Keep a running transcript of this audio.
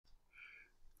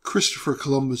Christopher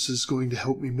Columbus is going to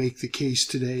help me make the case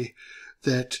today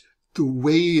that the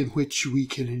way in which we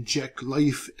can inject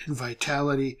life and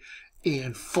vitality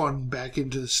and fun back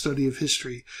into the study of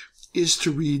history is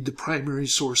to read the primary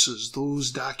sources,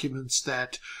 those documents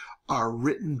that are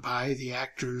written by the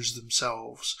actors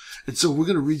themselves. And so we're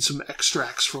going to read some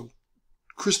extracts from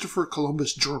Christopher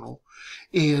Columbus' journal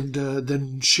and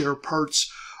then share parts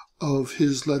of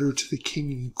his letter to the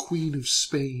King and Queen of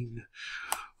Spain.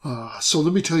 So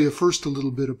let me tell you first a little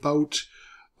bit about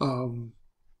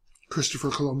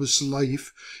Christopher Columbus'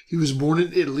 life. He was born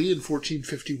in Italy in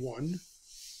 1451.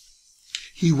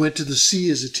 He went to the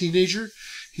sea as a teenager.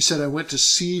 He said, "I went to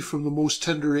sea from the most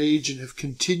tender age and have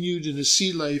continued in a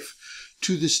sea life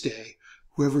to this day.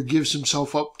 Whoever gives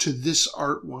himself up to this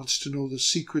art wants to know the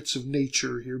secrets of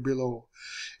nature here below.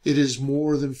 It is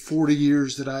more than 40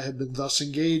 years that I have been thus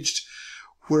engaged.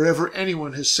 Wherever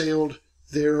anyone has sailed,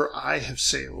 there I have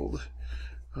sailed."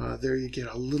 There you get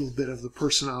a little bit of the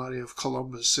personality of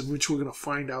Columbus, in which we're going to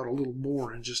find out a little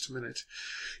more in just a minute.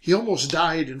 He almost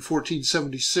died in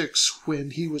 1476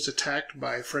 when he was attacked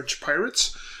by French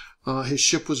pirates. His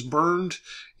ship was burned,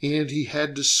 and he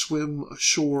had to swim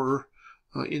ashore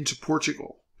into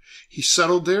Portugal. He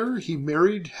settled there, he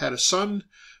married, had a son,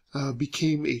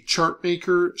 became a chart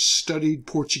maker, studied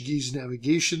Portuguese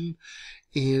navigation,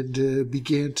 and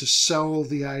began to sell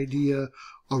the idea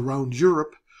around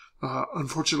Europe,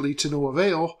 unfortunately to no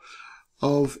avail,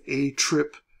 of a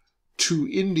trip to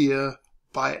India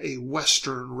by a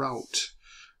western route.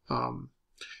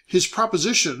 His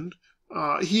proposition,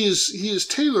 he is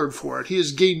tailored for it. He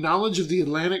has gained knowledge of the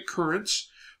Atlantic currents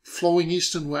flowing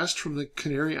east and west from the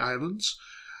Canary Islands.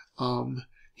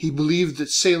 He believed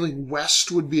that sailing west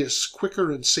would be a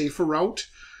quicker and safer route.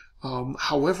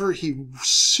 However, he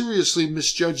seriously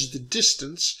misjudged the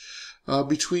distance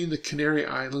between the Canary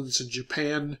Islands and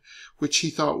Japan, which he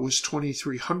thought was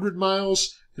 2,300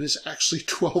 miles, and is actually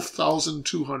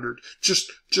 12,200,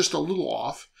 just a little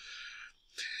off.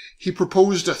 He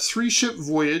proposed a 3-ship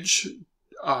voyage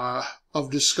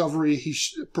of discovery. He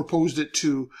proposed it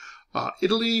to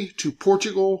Italy, to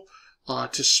Portugal,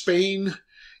 to Spain,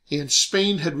 and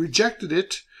Spain had rejected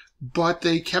it, but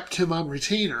they kept him on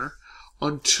retainer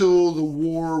until the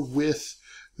war with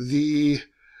the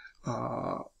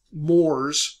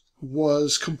Moors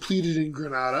was completed in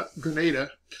Grenada,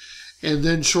 and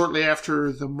then shortly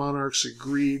after the monarchs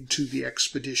agreed to the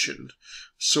expedition.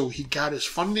 So he got his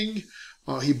funding.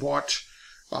 He bought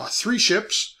 3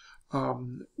 ships.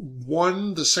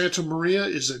 One, the Santa Maria,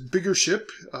 is a bigger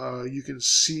ship. You can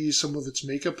see some of its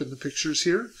makeup in the pictures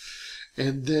here.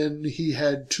 And then he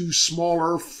had 2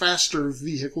 smaller, faster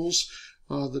vehicles,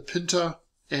 the Pinta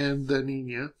and the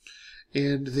Nina,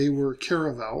 and they were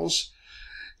caravels.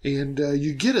 And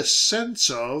you get a sense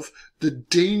of the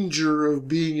danger of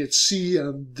being at sea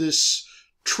on this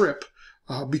trip,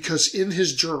 because in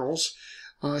his journals,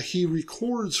 he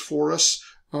records for us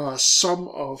some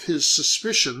of his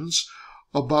suspicions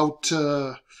about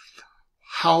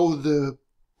how the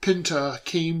Pinta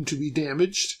came to be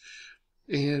damaged.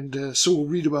 And so we'll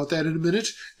read about that in a minute.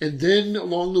 And then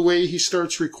along the way, he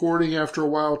starts recording, after a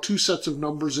while, 2 sets of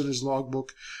numbers in his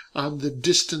logbook on the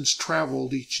distance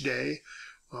traveled each day,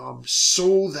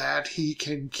 so that he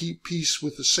can keep peace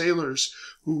with the sailors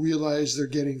who realize they're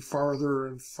getting farther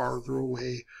and farther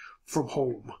away from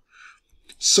home.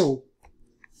 So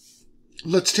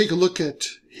let's take a look at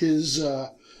his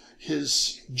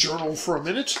journal for a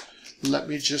minute. Let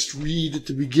me just read at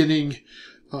the beginning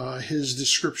his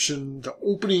description, the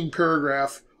opening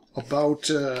paragraph about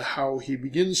how he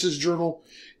begins his journal,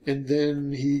 and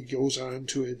then he goes on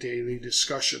to a daily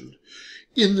discussion.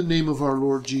 "In the name of our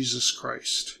Lord Jesus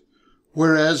Christ,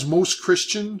 whereas most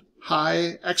Christian,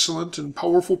 high, excellent, and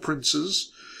powerful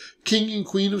princes, King and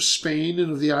Queen of Spain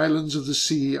and of the islands of the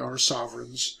sea, are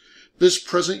sovereigns, this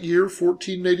present year,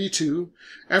 1482,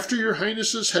 after your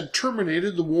highnesses had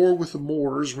terminated the war with the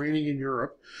Moors reigning in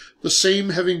Europe, the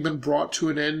same having been brought to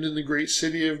an end in the great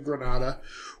city of Granada,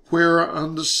 where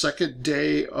on the 2nd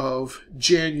day of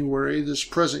January this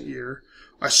present year,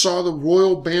 I saw the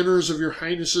royal banners of your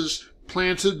highnesses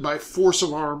planted by force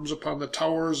of arms upon the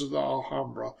towers of the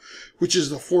Alhambra, which is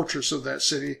the fortress of that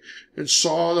city, and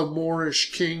saw the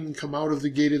Moorish king come out of the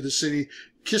gate of the city,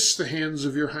 kiss the hands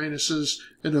of your highnesses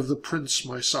and of the prince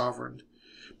my sovereign.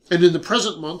 And in the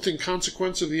present month, in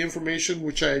consequence of the information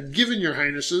which I had given your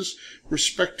highnesses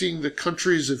respecting the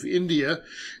countries of India,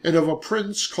 and of a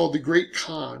prince called the Great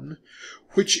Khan,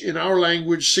 which in our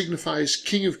language signifies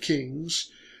King of Kings,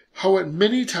 how at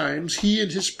many times he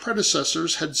and his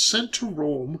predecessors had sent to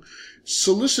Rome,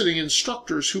 soliciting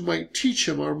instructors who might teach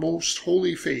him our most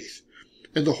holy faith,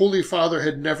 and the Holy Father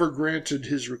had never granted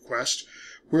his request,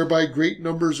 whereby great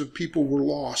numbers of people were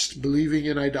lost, believing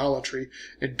in idolatry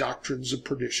and doctrines of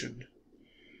perdition.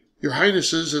 Your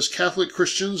Highnesses, as Catholic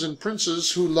Christians and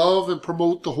princes who love and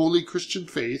promote the holy Christian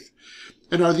faith,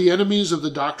 and are the enemies of the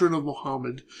doctrine of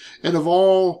Mohammed, and of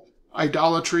all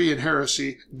idolatry and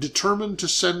heresy, determined to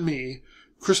send me,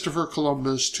 Christopher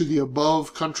Columbus, to the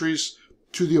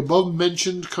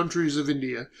above-mentioned countries of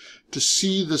India, to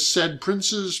see the said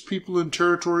princes, people, and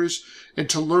territories, and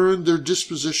to learn their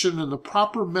disposition and the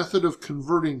proper method of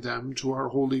converting them to our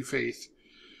holy faith.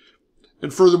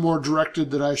 And furthermore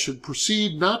directed that I should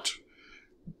not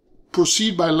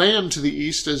proceed by land to the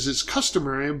east as is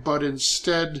customary, but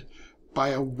instead by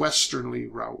a westerly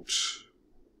route.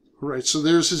 All right, so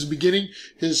there's his beginning,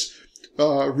 his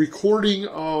recording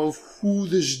of who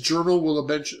this journal will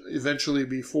eventually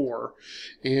be for.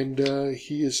 And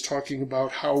he is talking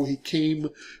about how he came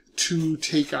to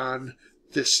take on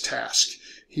this task.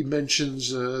 He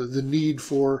mentions the need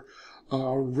for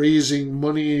raising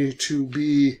money to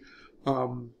be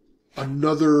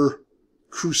another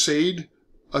crusade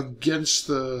against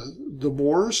the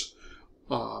Moors.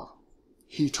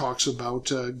 He talks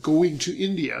about going to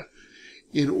India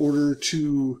in order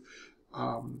to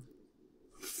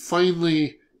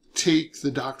finally take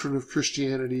the doctrine of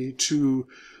Christianity to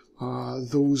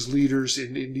those leaders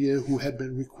in India who had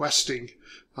been requesting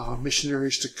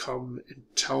missionaries to come and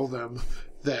tell them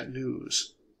that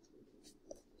news.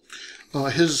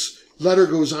 His letter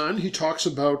goes on. He talks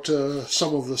about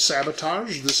some of the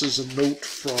sabotage. This is a note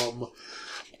from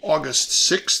August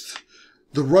 6th.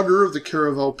 The rudder of the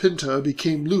Caravel Pinta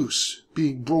became loose,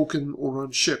 being broken or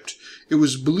unshipped. It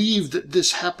was believed that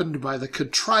this happened by the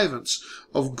contrivance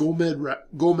of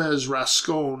Gomez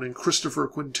Rascon and Christopher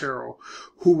Quintero,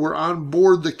 who were on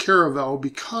board the Caravel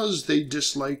because they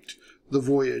disliked the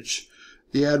voyage.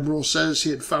 The Admiral says he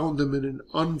had found them in an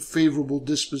unfavorable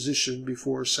disposition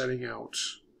before setting out.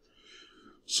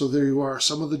 So there you are,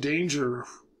 some of the danger.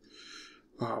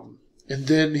 And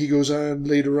then he goes on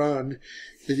later on.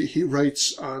 He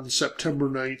writes on September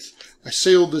 9th, I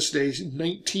sailed this day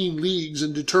 19 leagues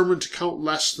and determined to count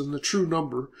less than the true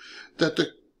number, that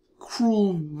the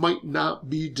crew might not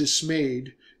be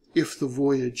dismayed if the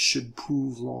voyage should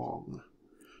prove long.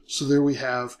 So there we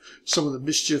have some of the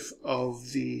mischief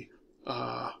of the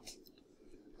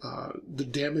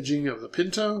damaging of the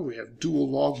Pinta. We have dual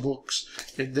logbooks,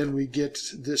 and then we get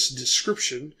this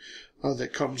description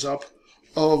that comes up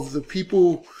of the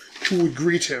people who would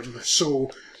greet him.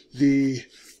 So the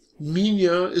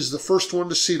Mina is the first one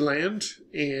to see land,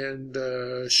 and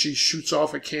she shoots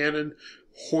off a cannon,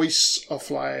 hoists a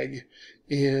flag,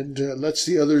 and lets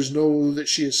the others know that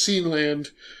she has seen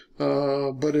land,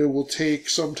 but it will take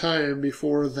some time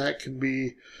before that can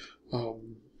be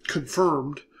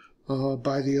confirmed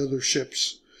by the other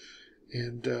ships.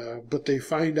 And but they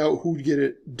find out who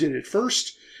did it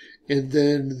first, and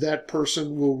then that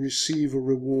person will receive a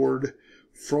reward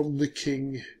from the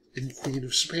King and Queen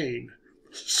of Spain.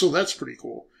 So that's pretty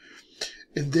cool.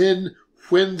 And then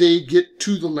when they get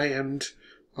to the land,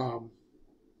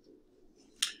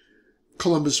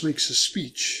 Columbus makes a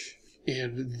speech,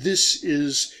 and this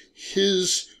is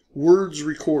his words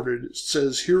recorded. It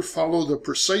says, here follow the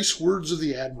precise words of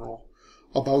the Admiral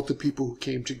about the people who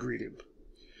came to greet him.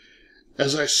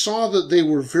 As I saw that they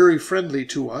were very friendly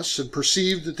to us, and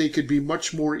perceived that they could be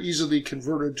much more easily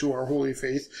converted to our holy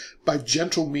faith by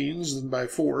gentle means than by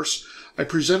force, I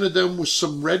presented them with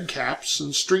some red caps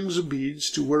and strings of beads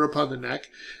to wear upon the neck,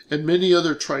 and many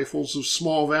other trifles of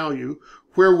small value,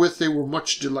 wherewith they were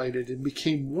much delighted, and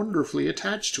became wonderfully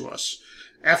attached to us.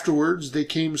 Afterwards they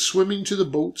came swimming to the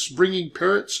boats, bringing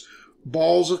parrots,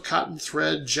 balls of cotton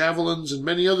thread, javelins, and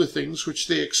many other things, which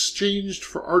they exchanged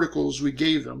for articles we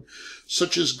gave them,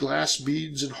 such as glass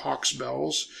beads and hawks'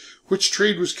 bells, which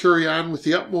trade was carried on with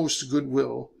the utmost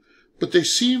goodwill. But they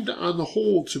seemed on the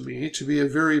whole to me to be a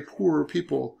very poor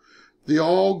people. They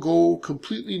all go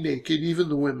completely naked, even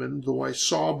the women, though I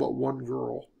saw but one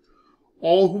girl.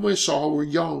 All whom I saw were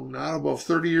young, not above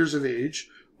 30 years of age,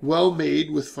 well made,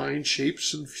 with fine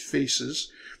shapes and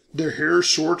faces, their hair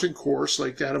short and coarse,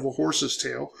 like that of a horse's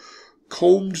tail,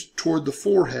 combed toward the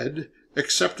forehead,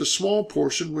 except a small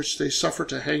portion which they suffer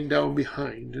to hang down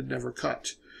behind and never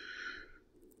cut.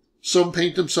 Some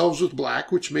paint themselves with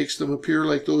black, which makes them appear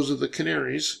like those of the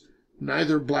Canaries,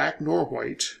 neither black nor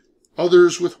white.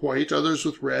 Others with white, others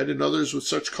with red, and others with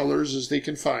such colors as they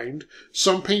can find.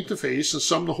 Some paint the face, and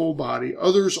some the whole body,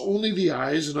 others only the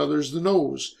eyes, and others the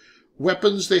nose.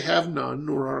 Weapons they have none,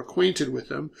 nor are acquainted with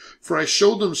them, for I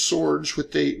showed them swords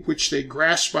which they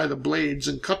grasp by the blades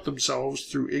and cut themselves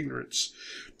through ignorance.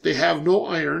 They have no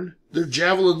iron, their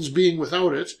javelins being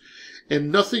without it,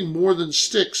 and nothing more than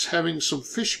sticks having some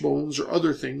fish bones or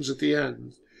other things at the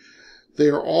end. They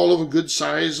are all of a good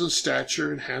size and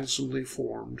stature and handsomely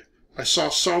formed. I saw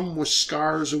some with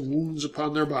scars and wounds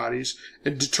upon their bodies,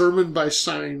 and determined by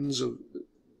signs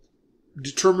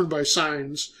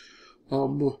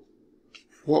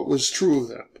what was true of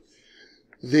them.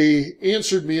 They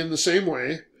answered me in the same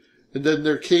way, and then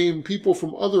there came people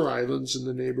from other islands in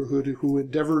the neighborhood who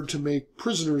endeavored to make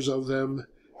prisoners of them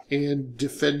and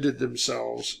defended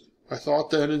themselves. I thought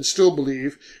then, and still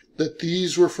believe, that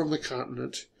these were from the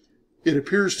continent. It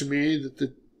appears to me that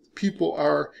the people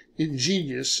are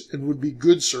ingenious and would be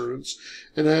good servants,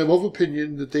 and I am of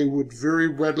opinion that they would very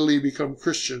readily become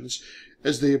Christians,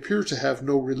 as they appear to have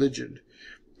no religion.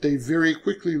 They very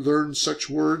quickly learn such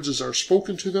words as are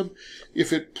spoken to them.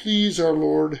 If it please our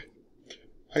Lord,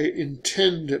 I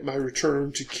intend at my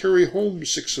return to carry home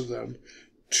 6 of them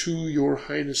to your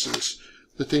highnesses,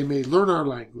 that they may learn our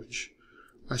language.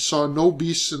 I saw no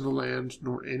beasts in the land,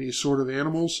 nor any sort of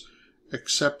animals,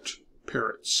 except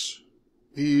parrots.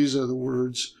 These are the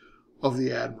words of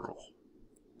the admiral.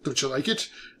 Don't you like it?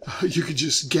 You could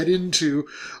just get into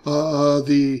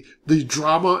the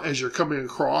drama as you're coming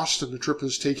across, and the trip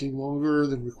is taking longer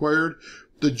than required.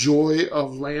 The joy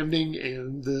of landing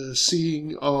and the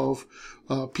seeing of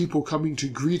people coming to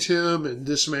greet him, and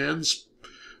this man's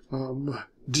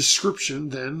description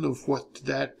then of what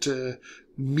that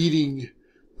meeting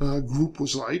group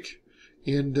was like,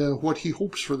 and what he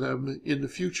hopes for them in the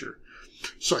future.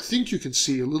 So I think you can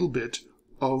see a little bit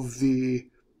of the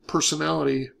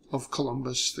personality of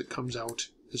Columbus that comes out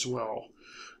as well.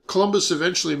 Columbus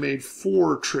eventually made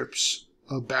 4 trips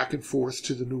back and forth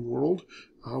to the New World.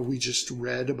 We just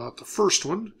read about the first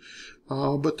one,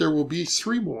 but there will be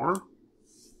 3 more.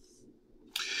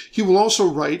 He will also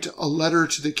write a letter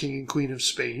to the King and Queen of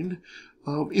Spain,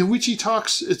 in which he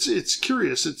talks, it's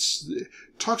curious,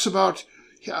 talks about,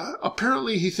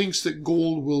 apparently he thinks that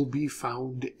gold will be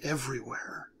found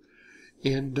everywhere.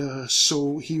 And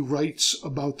so he writes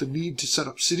about the need to set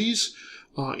up cities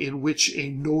in which a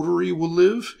notary will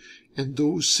live, and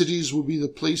those cities will be the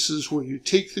places where you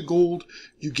take the gold,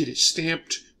 you get it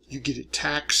stamped, you get it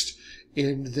taxed,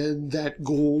 and then that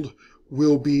gold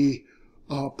will be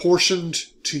portioned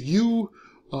to you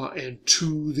and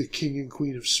to the King and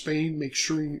Queen of Spain,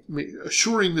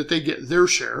 assuring that they get their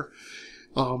share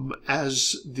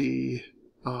as the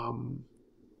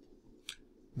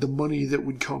money that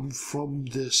would come from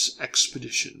this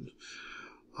expedition.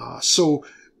 So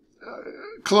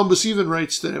Columbus even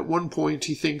writes that at one point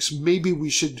he thinks maybe we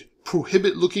should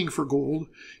prohibit looking for gold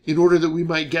in order that we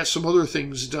might get some other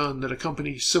things done that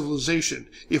accompany civilization.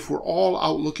 If we're all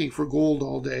out looking for gold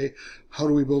all day, how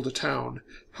do we build a town?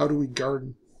 How do we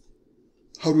garden?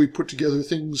 How do we put together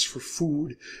things for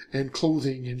food and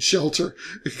clothing and shelter?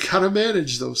 You gotta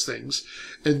manage those things.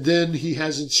 And then he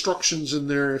has instructions in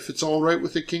there, if it's all right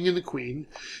with the king and the queen.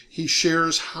 He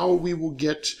shares how we will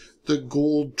get the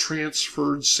gold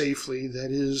transferred safely, that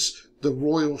is, the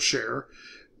royal share.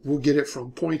 We'll get it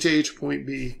from point A to point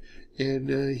B,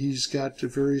 and he's got a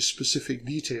very specific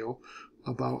detail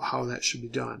about how that should be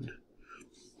done.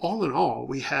 All in all,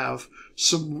 we have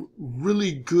some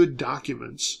really good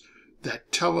documents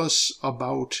that tell us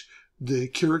about the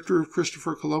character of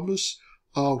Christopher Columbus,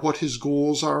 what his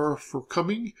goals are for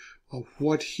coming,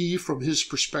 what he, from his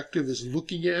perspective, is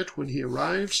looking at when he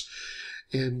arrives.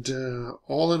 And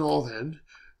all in all, then,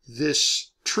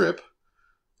 this trip,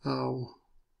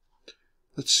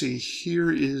 let's see,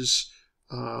 here is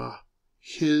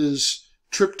his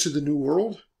trip to the New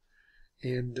World.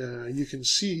 And you can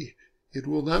see it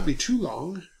will not be too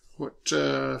long,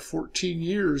 14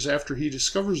 years after he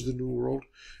discovers the New World,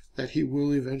 that he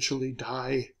will eventually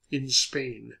die in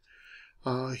Spain.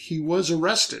 He was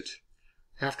arrested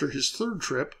after his 3rd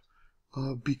trip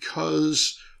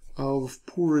because of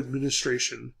poor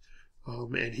administration,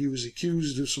 and he was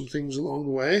accused of some things along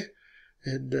the way,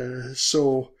 and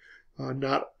so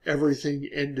not everything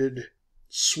ended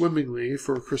swimmingly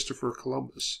for Christopher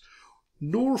Columbus,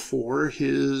 nor for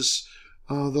his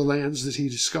the lands that he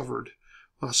discovered.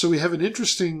 So we have an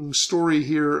interesting story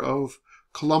here of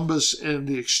Columbus and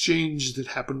the exchange that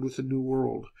happened with the New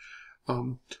World.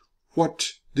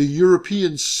 What the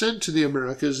Europeans sent to the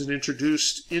Americas and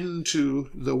introduced into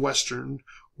the Western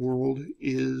world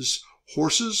is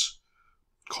horses,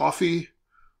 coffee,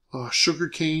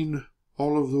 sugarcane,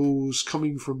 all of those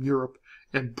coming from Europe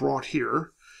and brought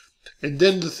here. And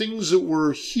then the things that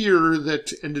were here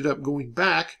that ended up going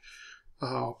back,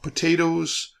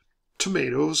 potatoes,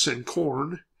 tomatoes, and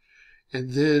corn.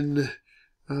 And then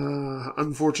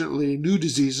unfortunately, new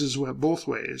diseases went both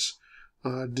ways.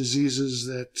 Diseases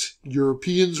that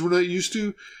Europeans were not used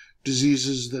to,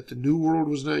 diseases that the New World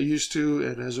was not used to,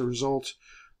 and as a result,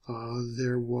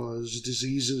 there was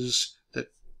diseases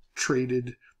that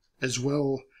traded as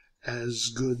well as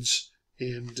goods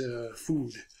and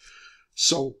food.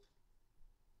 So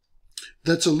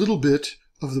that's a little bit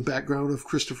of the background of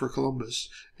Christopher Columbus,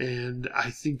 and I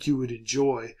think you would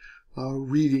enjoy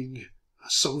reading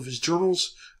some of his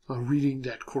journals, reading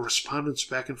that correspondence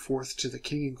back and forth to the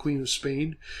King and Queen of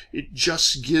Spain. It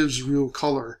just gives real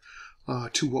color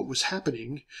to what was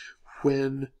happening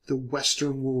when the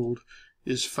Western world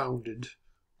is founded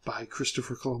by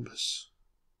Christopher Columbus.